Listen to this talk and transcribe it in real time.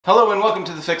Hello and welcome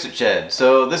to the Fixit Shed.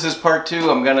 So this is part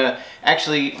two. I'm gonna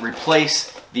actually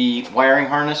replace the wiring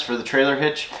harness for the trailer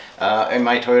hitch in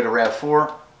my Toyota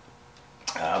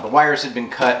Rav4. The wires had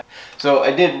been cut. So I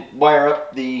did wire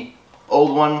up the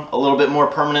old one a little bit more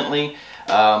permanently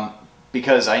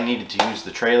because I needed to use the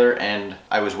trailer and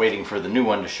I was waiting for the new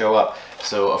one to show up.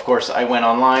 So of course I went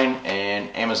online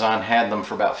and Amazon had them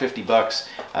for about 50 bucks.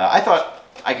 I thought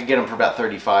I could get them for about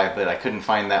 35, but I couldn't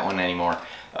find that one anymore.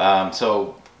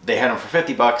 So they had them for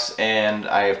 50 bucks, and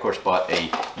I of course bought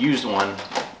a used one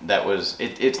that was,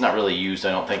 it's not really used, I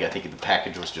don't think. I think the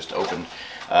package was just opened,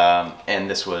 and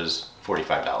this was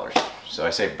 $45. So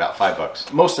I saved about 5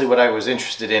 bucks. Mostly what I was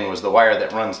interested in was the wire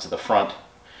that runs to the front,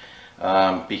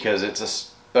 because it's a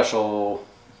special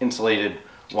insulated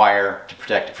wire to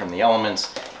protect it from the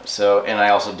elements. So, and I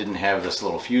also didn't have this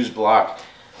little fuse block.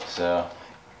 So,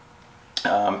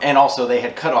 and also they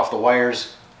had cut off the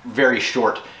wires very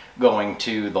short going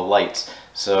to the lights,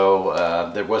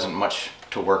 so there wasn't much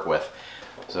to work with.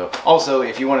 So also,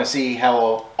 if you want to see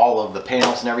how all of the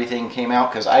panels and everything came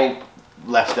out, because I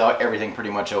left out everything pretty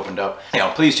much opened up,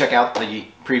 please check out the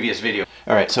previous video.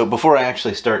 Alright, so before I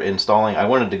actually start installing, I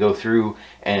wanted to go through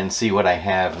and see what I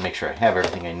have and make sure I have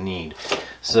everything I need.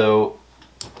 So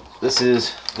this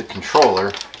is the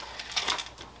controller,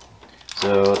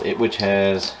 so which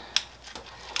has,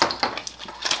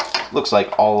 looks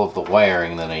like all of the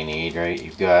wiring that I need, right?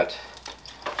 You've got,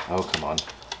 oh come on.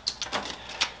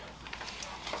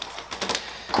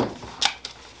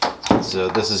 So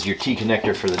this is your T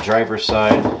connector for the driver's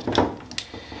side,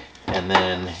 and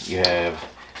then you have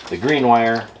the green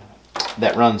wire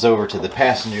that runs over to the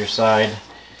passenger side,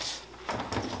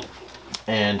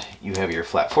 and you have your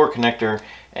flat 4 connector,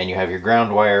 and you have your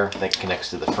ground wire that connects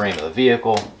to the frame of the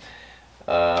vehicle.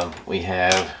 We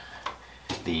have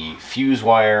the fuse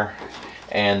wire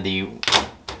and the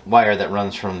wire that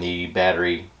runs from the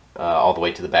battery all the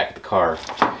way to the back of the car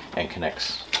and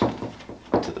connects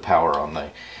to the power on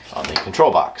the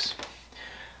control box.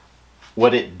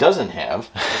 What it doesn't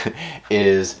have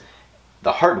is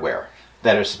the hardware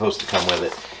that is supposed to come with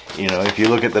it. You know, if you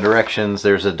look at the directions,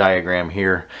 there's a diagram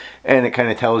here, and it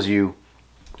kind of tells you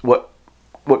what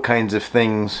kinds of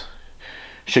things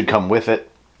should come with it.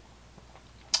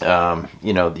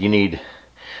 You know, you need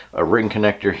a ring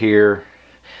connector here,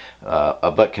 a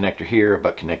butt connector here, a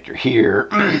butt connector here.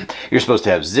 You're supposed to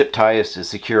have zip ties to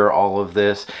secure all of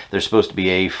this. There's supposed to be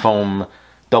a foam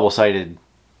double-sided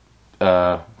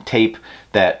tape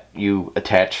that you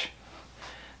attach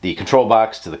the control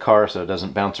box to the car so it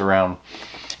doesn't bounce around.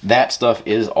 That stuff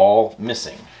is all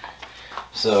missing.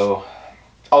 So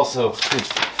also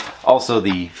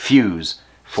the fuse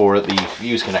for the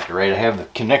fuse connector, right? I have the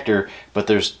connector, but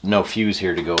there's no fuse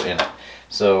here to go in it.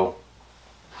 So,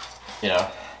 you know,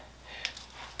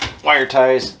 wire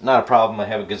ties, not a problem. I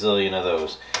have a gazillion of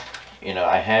those. You know,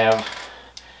 I have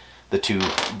the 2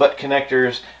 butt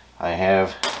connectors. I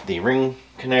have the ring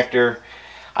connector.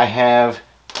 I have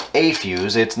a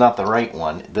fuse. It's not the right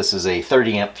one. This is a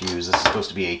 30 amp fuse. This is supposed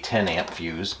to be a 10 amp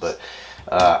fuse, but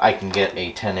I can get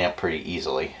a 10 amp pretty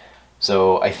easily.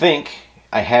 So I think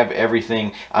I have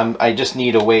everything. I just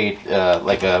need a way,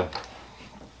 like a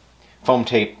foam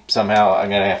tape somehow. I'm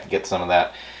gonna have to get some of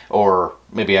that, or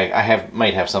maybe I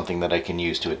might have something that I can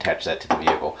use to attach that to the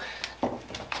vehicle.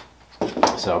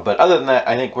 So, but other than that,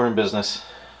 I think we're in business.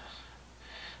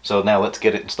 So now let's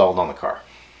get it installed on the car.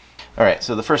 All right,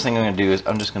 so the first thing I'm gonna do is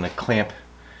I'm just gonna clamp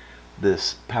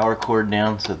this power cord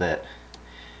down so that,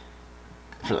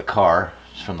 for the car,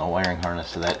 just from the wiring harness,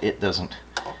 so that it doesn't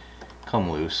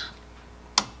come loose.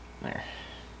 There.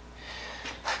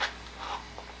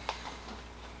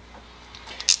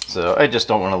 So I just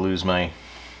don't want to lose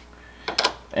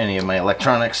any of my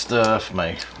electronic stuff,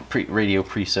 my radio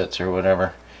presets or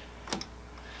whatever.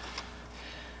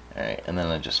 Alright, and then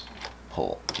I just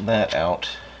pull that out.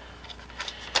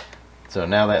 So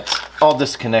now that's all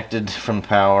disconnected from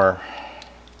power.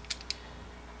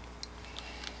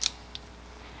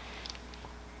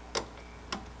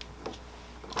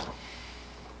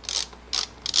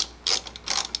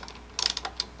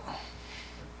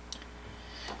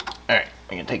 Alright,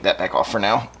 I can take that back off for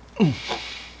now.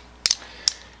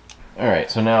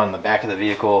 Alright, so now on the back of the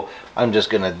vehicle, I'm just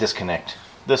going to disconnect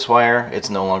this wire. It's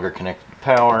no longer connected to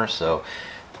power, so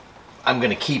I'm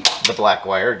going to keep the black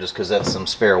wire just because that's some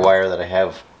spare wire that I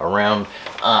have around.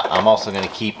 I'm also going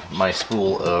to keep my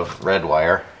spool of red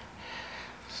wire,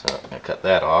 so I'm going to cut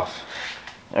that off.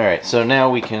 Alright, so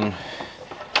now we can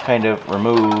kind of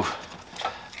remove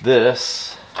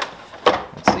this.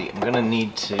 Let's see, I'm going to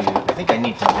need to, I think I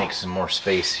need to make some more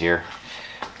space here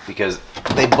because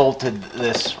they bolted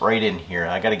this right in here.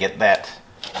 I got to get that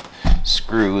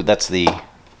screw. That's the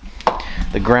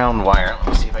ground wire. Let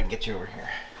me see if I can get you over here.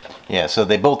 Yeah, so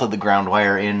they bolted the ground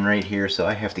wire in right here, so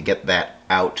I have to get that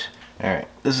out. Alright,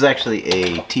 this is actually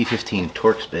a T15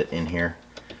 Torx bit in here.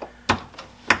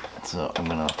 So I'm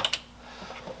gonna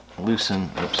loosen,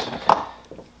 oops.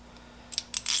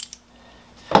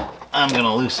 I'm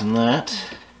gonna loosen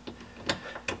that.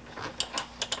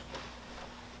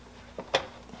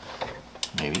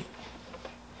 Maybe.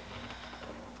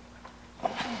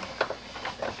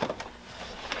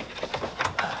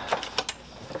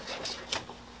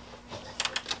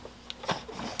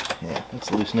 Yeah,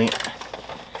 that's loosening.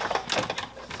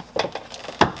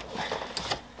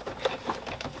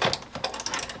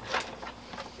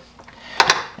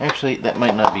 Actually, that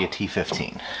might not be a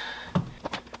T15.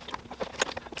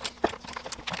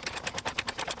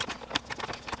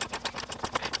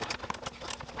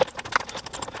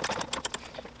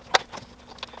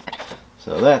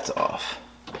 So that's off.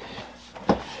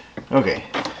 Okay,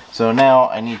 so now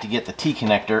I need to get the T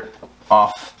connector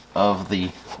off of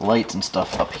the lights and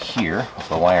stuff up here with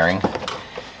the wiring.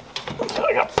 So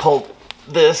I gotta pull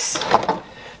this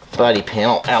body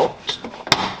panel out.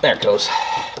 There it goes.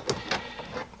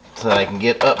 So that I can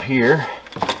get up here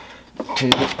to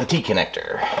the T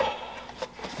connector.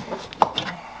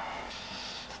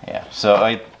 Yeah, so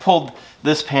I pulled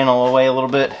this panel away a little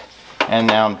bit, and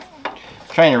now I'm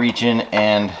trying to reach in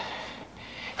and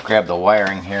grab the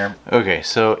wiring here. Okay,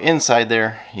 so inside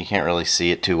there, you can't really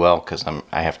see it too well because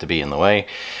I have to be in the way.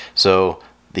 So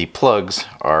the plugs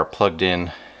are plugged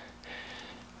in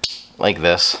like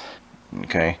this.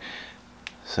 Okay,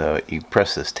 so you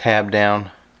press this tab down,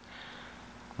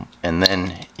 and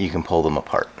then you can pull them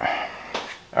apart.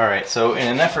 Alright, so in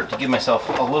an effort to give myself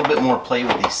a little bit more play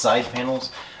with these side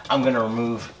panels, I'm going to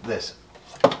remove this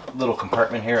little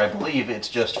compartment here. I believe it's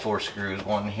just 4 screws,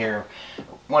 one here,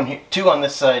 2 on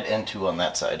this side and 2 on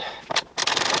that side.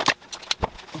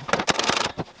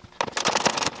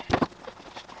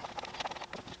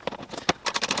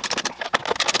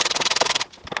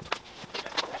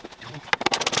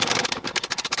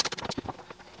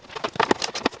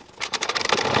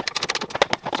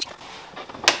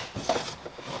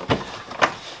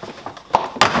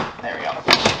 There we go.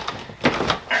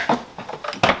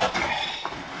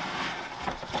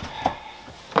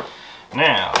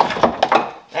 Now,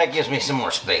 that gives me some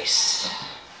more space.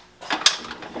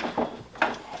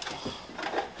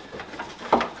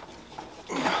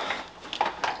 There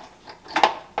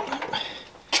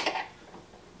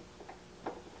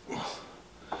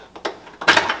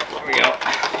we go.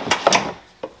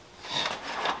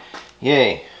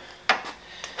 Yay.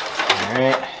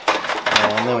 Alright,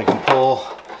 and then we can pull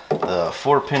the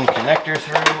 4-pin connector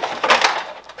through,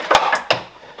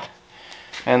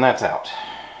 and that's out.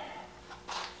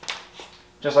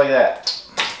 Just like that.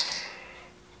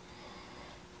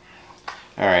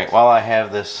 Alright, while I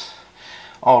have this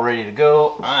all ready to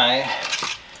go, I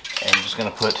am just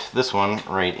going to put this one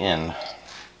right in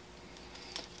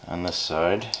on this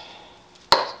side.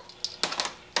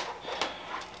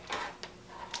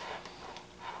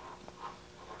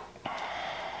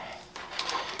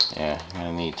 Yeah, I'm going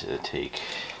to need to take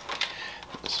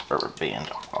this rubber band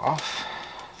off.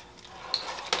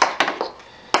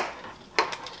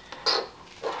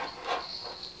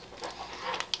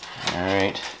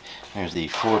 Alright, there's the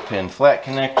 4-pin flat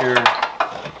connector,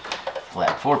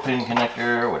 flat 4-pin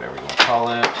connector, whatever you want to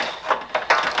call it.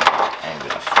 I'm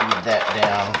going to feed that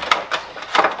down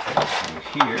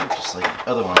through here, just like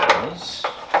the other one was.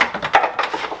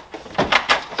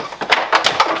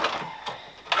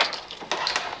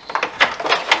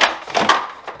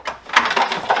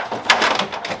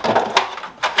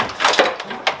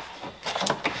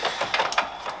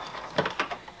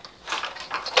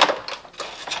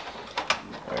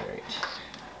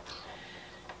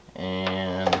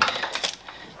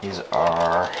 These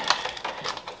are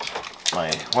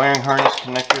my wiring harness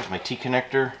connectors, my T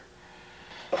connector.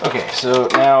 Okay, so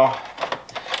now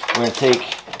we're going to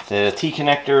take the T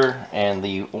connector and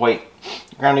the white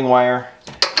grounding wire,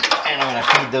 and I'm going to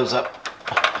feed those up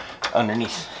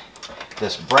underneath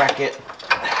this bracket.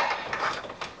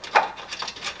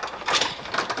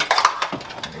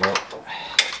 There we go.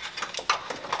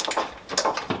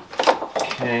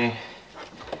 Okay.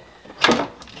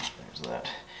 There's that.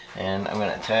 And I'm going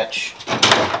to attach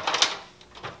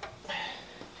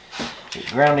the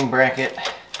grounding bracket,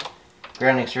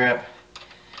 grounding strap.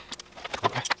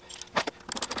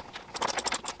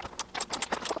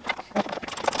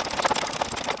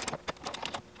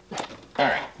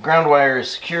 Alright, ground wire is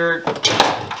secured.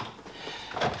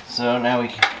 So now we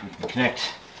can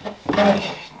connect the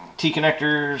T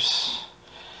connectors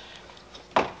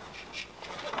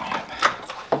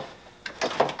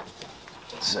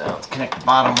So let's connect the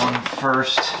bottom one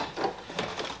first.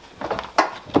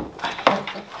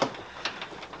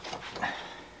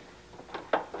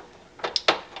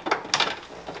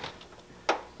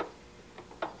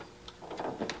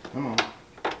 Come on.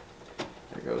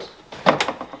 There it goes.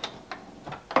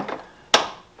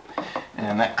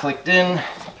 And that clicked in.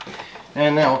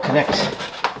 And now we'll connect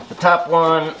the top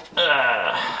one.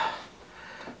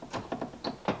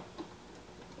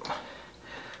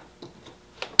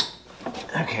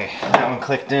 Okay, that one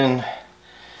clicked in.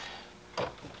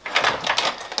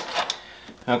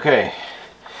 Okay,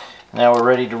 now we're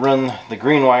ready to run the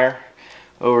green wire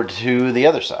over to the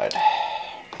other side.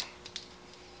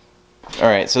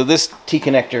 Alright, so this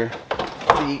T-connector,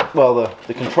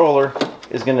 the controller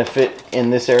is going to fit in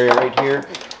this area right here.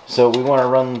 So we want to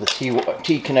run the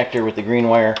T-connector with the green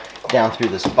wire down through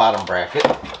this bottom bracket.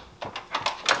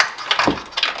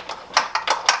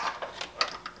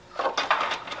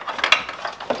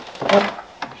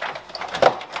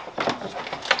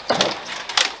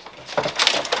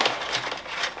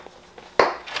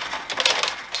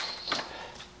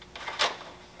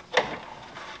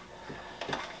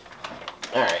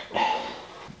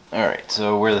 Alright,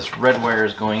 so where this red wire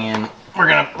is going in, we're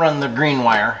going to run the green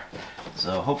wire.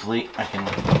 So hopefully I can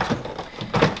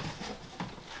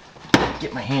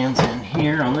get my hands in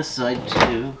here on this side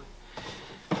too.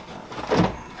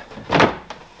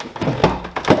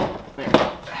 There we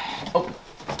go. Oh,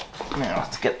 now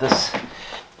let's get this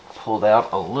pulled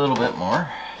out a little bit more.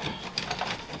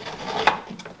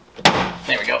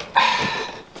 There we go.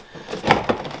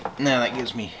 Now that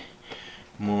gives me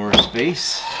more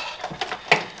space.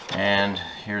 And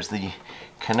here's the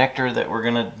connector that we're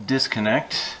going to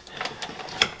disconnect.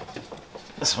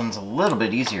 This one's a little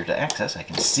bit easier to access. I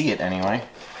can see it anyway.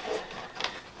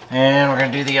 And we're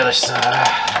going to do the other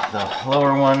side, the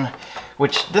lower one,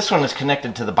 which this one is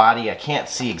connected to the body. I can't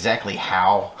see exactly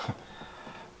how,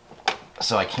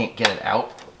 so I can't get it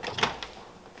out.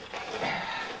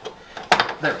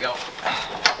 There we go.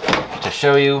 To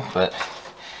show you, but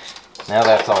now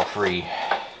that's all free.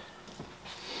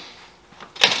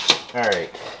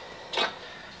 Alright,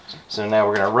 so now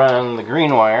we're going to run the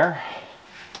green wire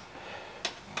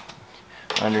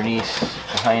underneath,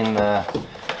 behind the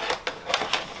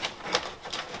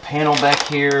panel back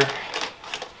here.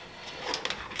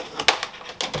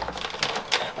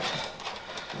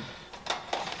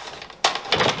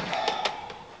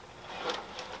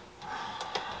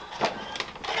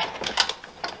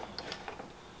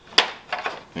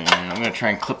 And I'm going to try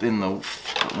and clip in the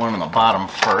one on the bottom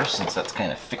first, since that's kind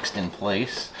of fixed in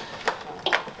place.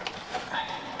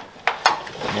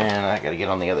 And I got to get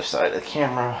on the other side of the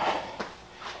camera.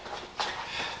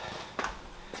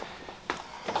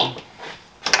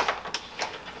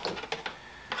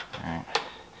 Alright,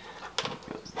 it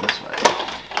goes this way.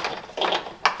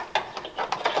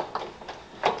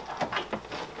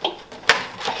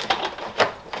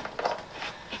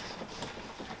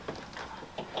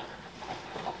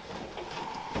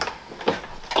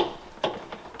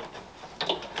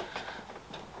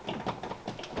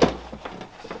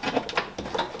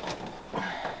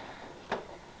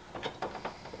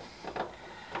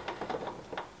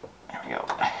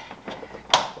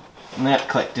 And that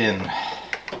clicked in.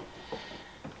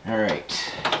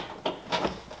 Alright.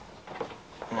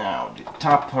 Now do the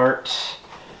top part.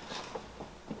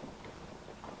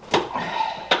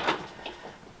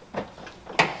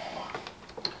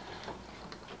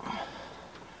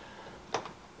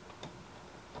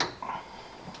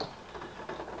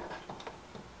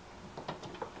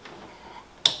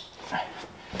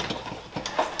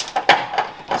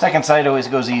 Second side always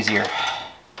goes easier.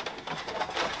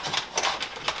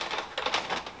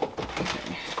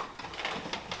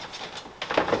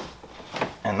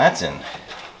 And that's in.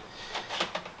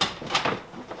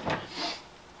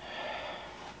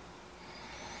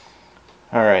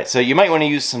 Alright, so you might want to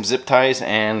use some zip ties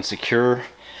and secure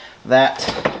that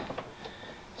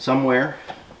somewhere.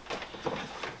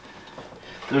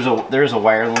 There's a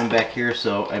wire loom back here,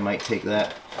 so I might take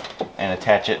that and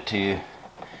attach it to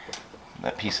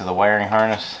that piece of the wiring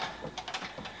harness.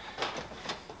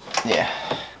 Yeah.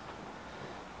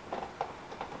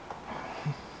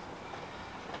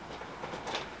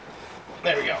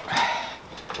 There we go.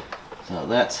 So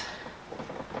that's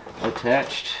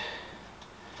attached.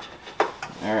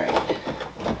 Alright.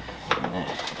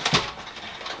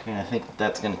 And I think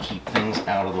that's going to keep things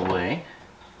out of the way.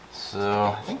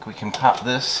 So I think we can pop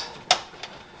this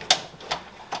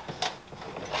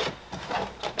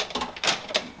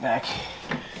back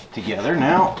together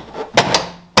now.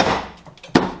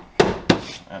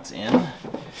 That's in.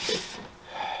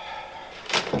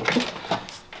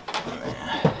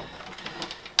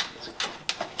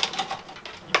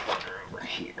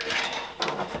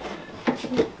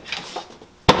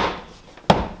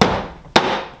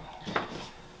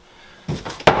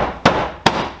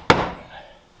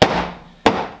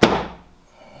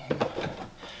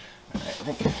 I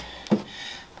think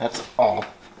that's all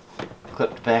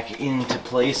clipped back into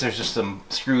place. There's just some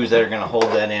screws that are going to hold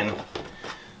that in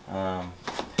a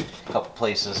couple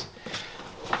places.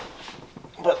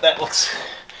 But that looks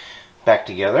back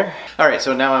together. Alright,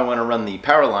 so now I want to run the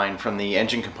power line from the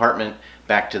engine compartment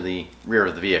back to the rear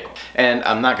of the vehicle. And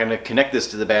I'm not going to connect this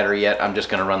to the battery yet, I'm just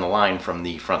going to run the line from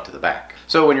the front to the back.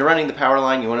 So when you're running the power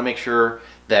line, you want to make sure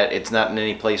that it's not in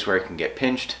any place where it can get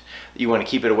pinched. You want to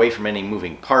keep it away from any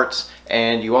moving parts,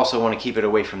 and you also want to keep it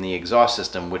away from the exhaust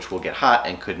system, which will get hot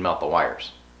and could melt the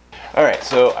wires. Alright,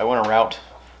 so I want to route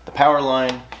the power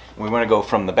line. We want to go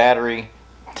from the battery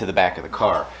to the back of the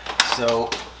car. So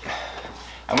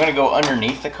I'm going to go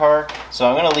underneath the car, so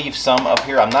I'm going to leave some up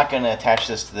here. I'm not going to attach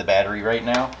this to the battery right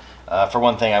now. For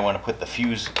one thing, I want to put the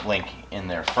fuse link in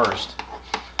there first.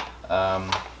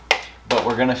 But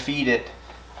we're going to feed it.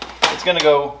 It's going to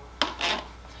go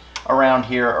around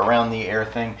here, around the air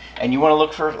thing. And you want to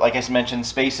look for, like I mentioned,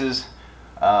 spaces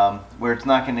where it's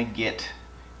not going to get,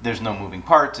 there's no moving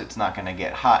parts, it's not going to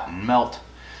get hot and melt.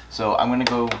 So I'm going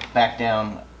to go back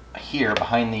down here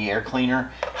behind the air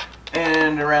cleaner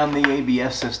and around the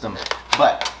ABS system.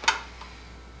 But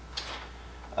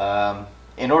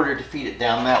in order to feed it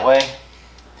down that way,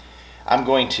 I'm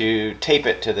going to tape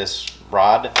it to this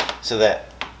rod so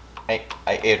that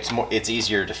it's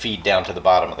easier to feed down to the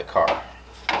bottom of the car.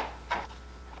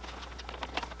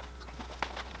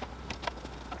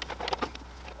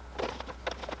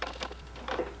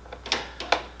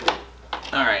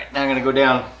 Alright, now I'm going to go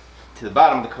down to the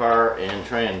bottom of the car and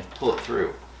try and pull it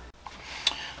through.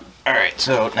 Alright,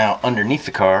 so now underneath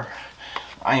the car,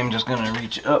 I am just going to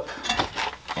reach up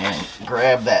and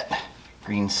grab that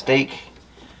green stake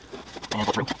and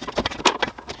pull through.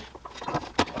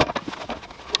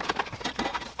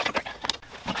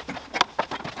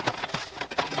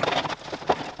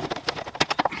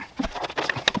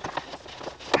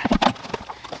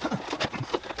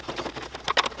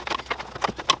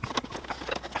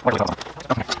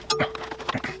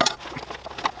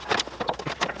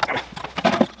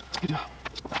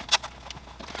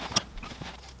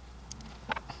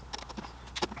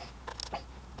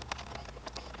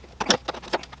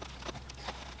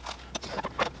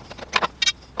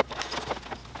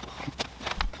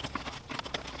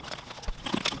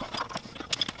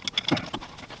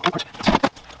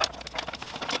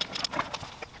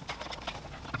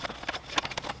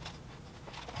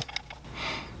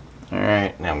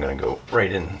 Alright, now I'm going to go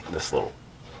right in this little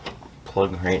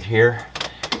plug right here,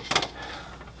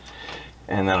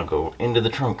 and that'll go into the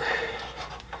trunk.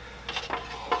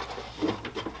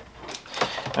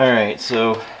 Alright,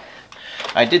 so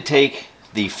I did take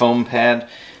the foam pad,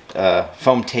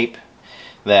 foam tape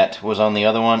that was on the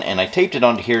other one, and I taped it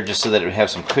onto here just so that it would have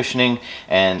some cushioning,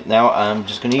 and now I'm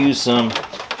just going to use some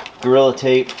Gorilla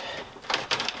Tape.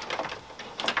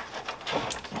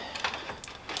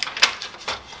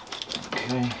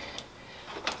 Okay.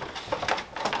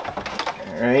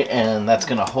 Alright, and that's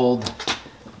going to hold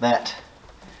that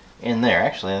in there.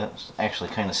 Actually, that's actually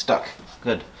kind of stuck.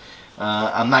 Good.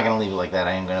 I'm not going to leave it like that.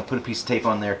 I am going to put a piece of tape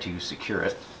on there to secure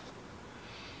it.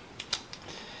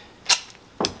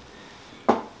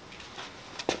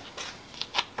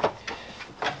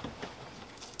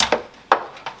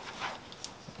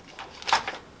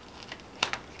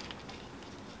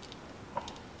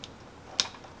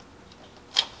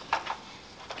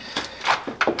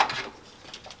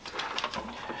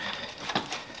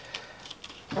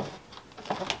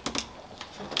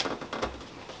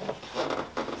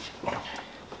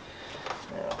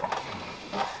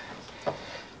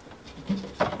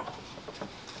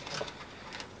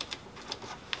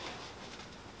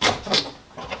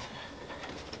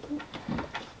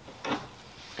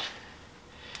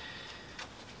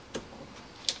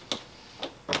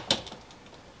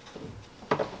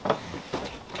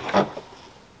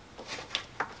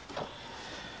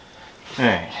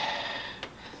 Alright,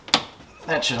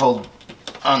 that should hold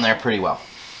on there pretty well.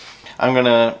 I'm going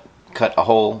to cut a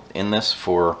hole in this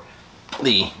for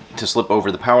to slip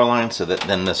over the power line so that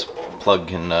then this plug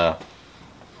can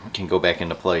go back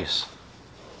into place.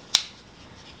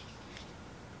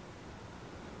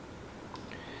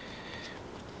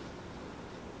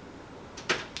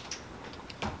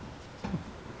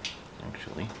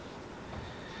 Actually,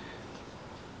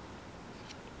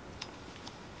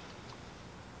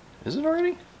 is it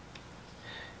already?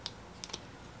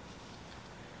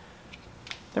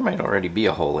 There might already be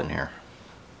a hole in here.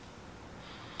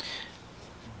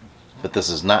 But this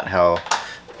is not how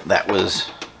that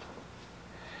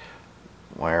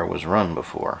wire was run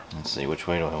before. Let's see, which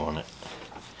way do I want it?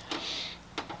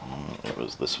 It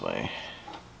was this way.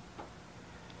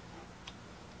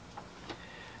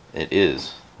 It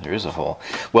is. There is a hole.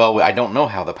 Well, I don't know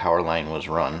how the power line was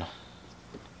run.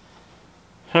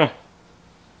 Huh.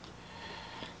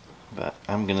 But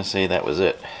I'm gonna say that was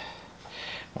it.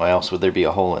 Why else would there be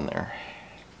a hole in there?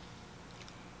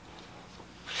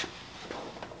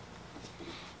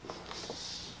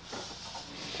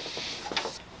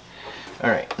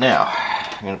 Alright, now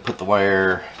I'm gonna put the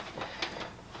wire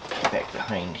back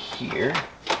behind here.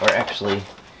 Or actually,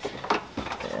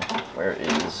 yeah,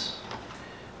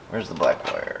 where's the black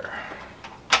wire?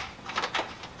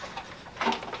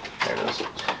 There it is.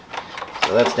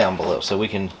 So that's down below. So we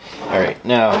can, alright,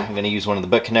 now I'm going to use one of the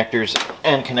butt connectors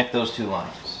and connect those two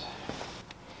lines.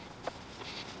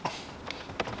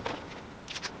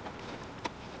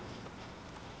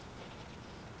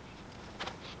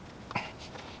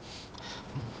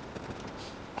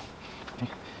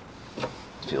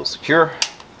 Feels secure.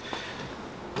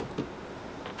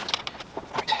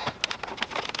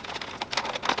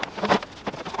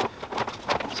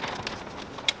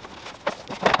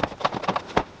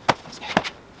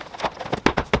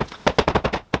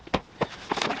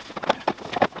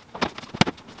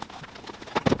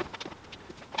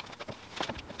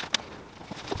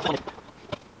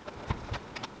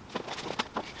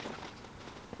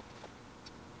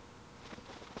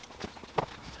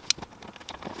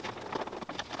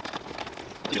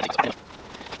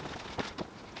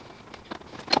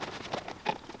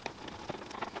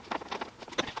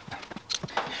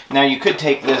 Now you could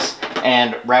take this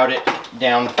and route it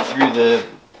down through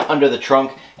under the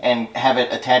trunk and have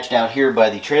it attached out here by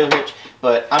the trailer hitch,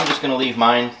 but I'm just going to leave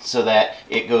mine so that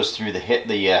it goes through the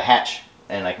hatch,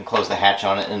 and I can close the hatch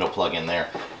on it and it'll plug in there.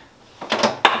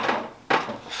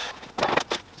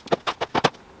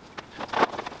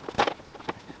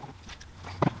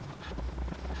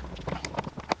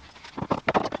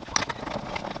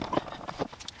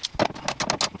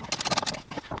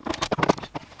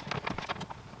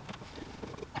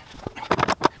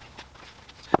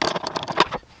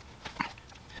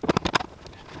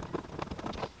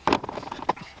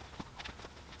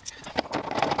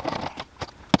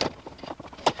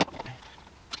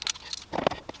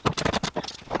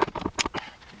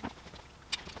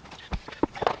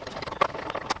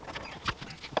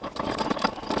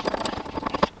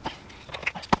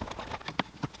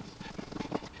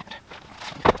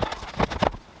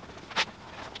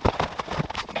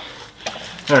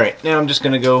 Alright, now I'm just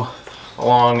going to go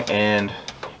along and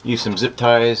use some zip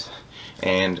ties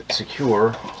and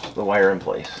secure the wire in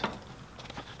place.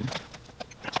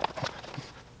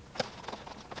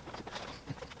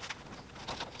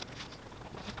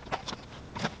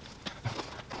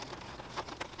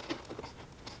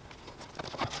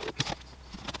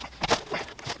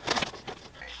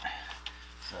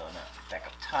 So now back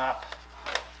up top,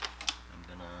 I'm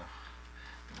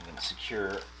gonna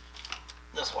secure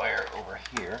this wire over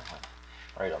here,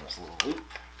 right on this little loop.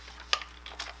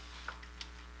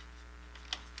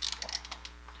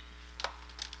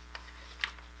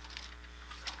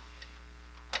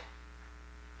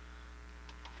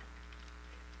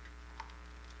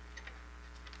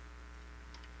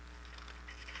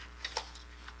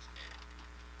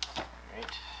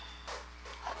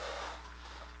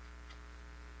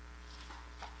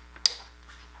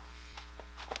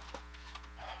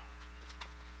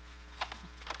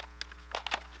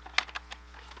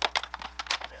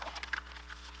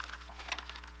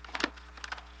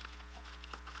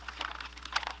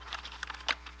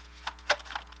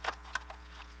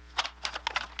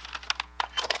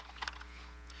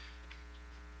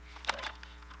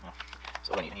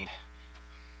 So what do you need?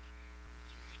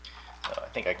 So I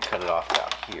think I can cut it off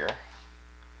about here.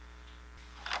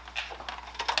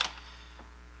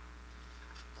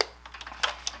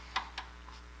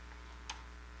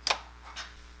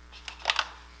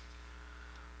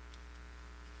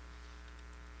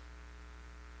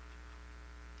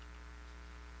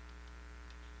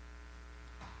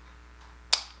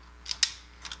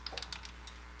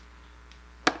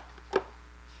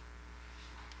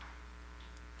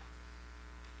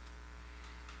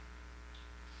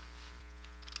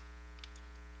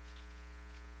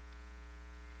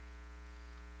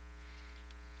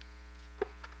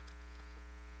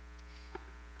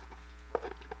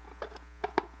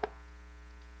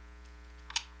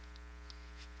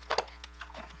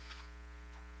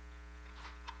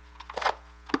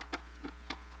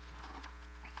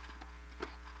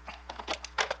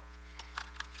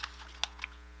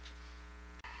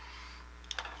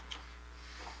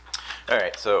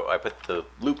 Alright, so I put the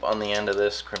loop on the end of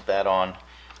this, crimp that on,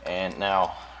 and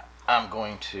now I'm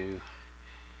going to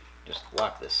just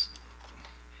lock this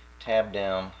tab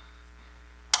down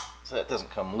so that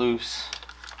doesn't come loose.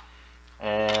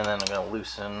 And then I'm going to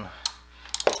loosen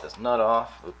this nut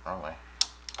off. Oop, wrong way.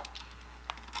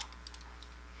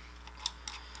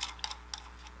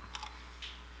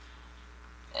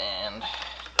 And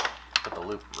put the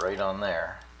loop right on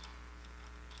there.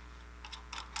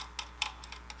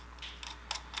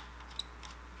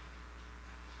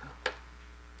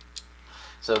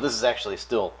 So this is actually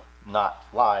still not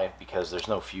live because there's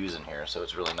no fuse in here, so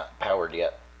it's really not powered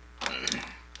yet.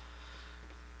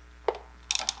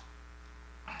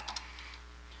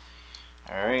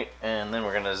 Alright, and then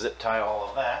we're going to zip tie all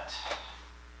of that.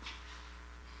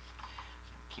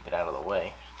 Keep it out of the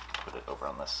way. Put it over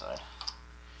on this side.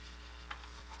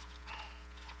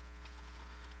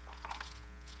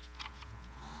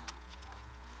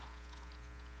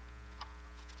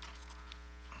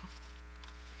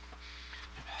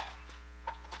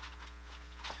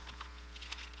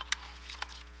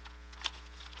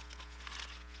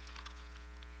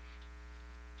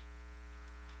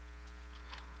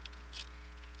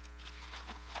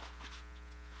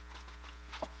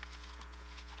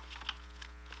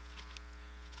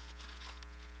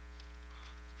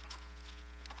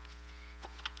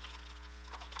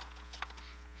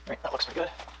 Right, that looks pretty good.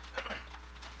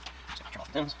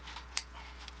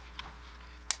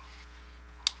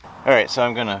 Alright, so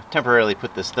I'm going to temporarily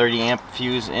put this 30 amp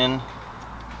fuse in.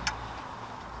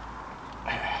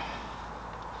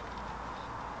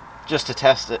 Just to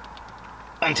test it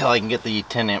until I can get the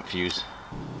 10 amp fuse.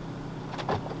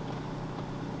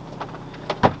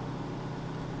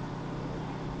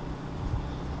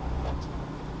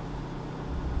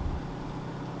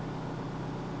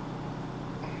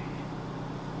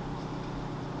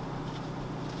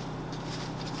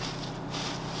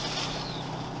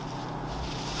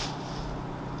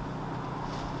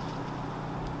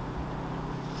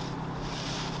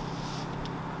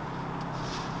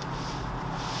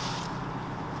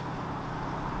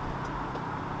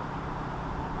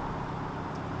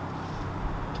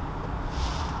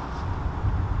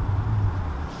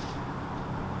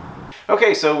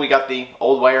 Okay, so we got the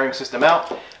old wiring system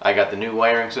out. I got the new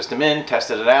wiring system in,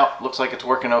 tested it out. Looks like it's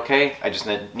working okay. I just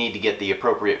need to get the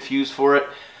appropriate fuse for it,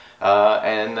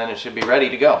 and then it should be ready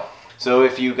to go. So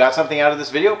if you got something out of this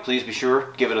video, please be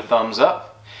sure to give it a thumbs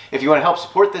up. If you want to help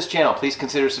support this channel, please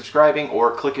consider subscribing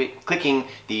or clicking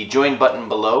the join button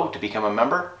below to become a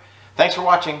member. Thanks for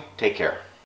watching. Take care.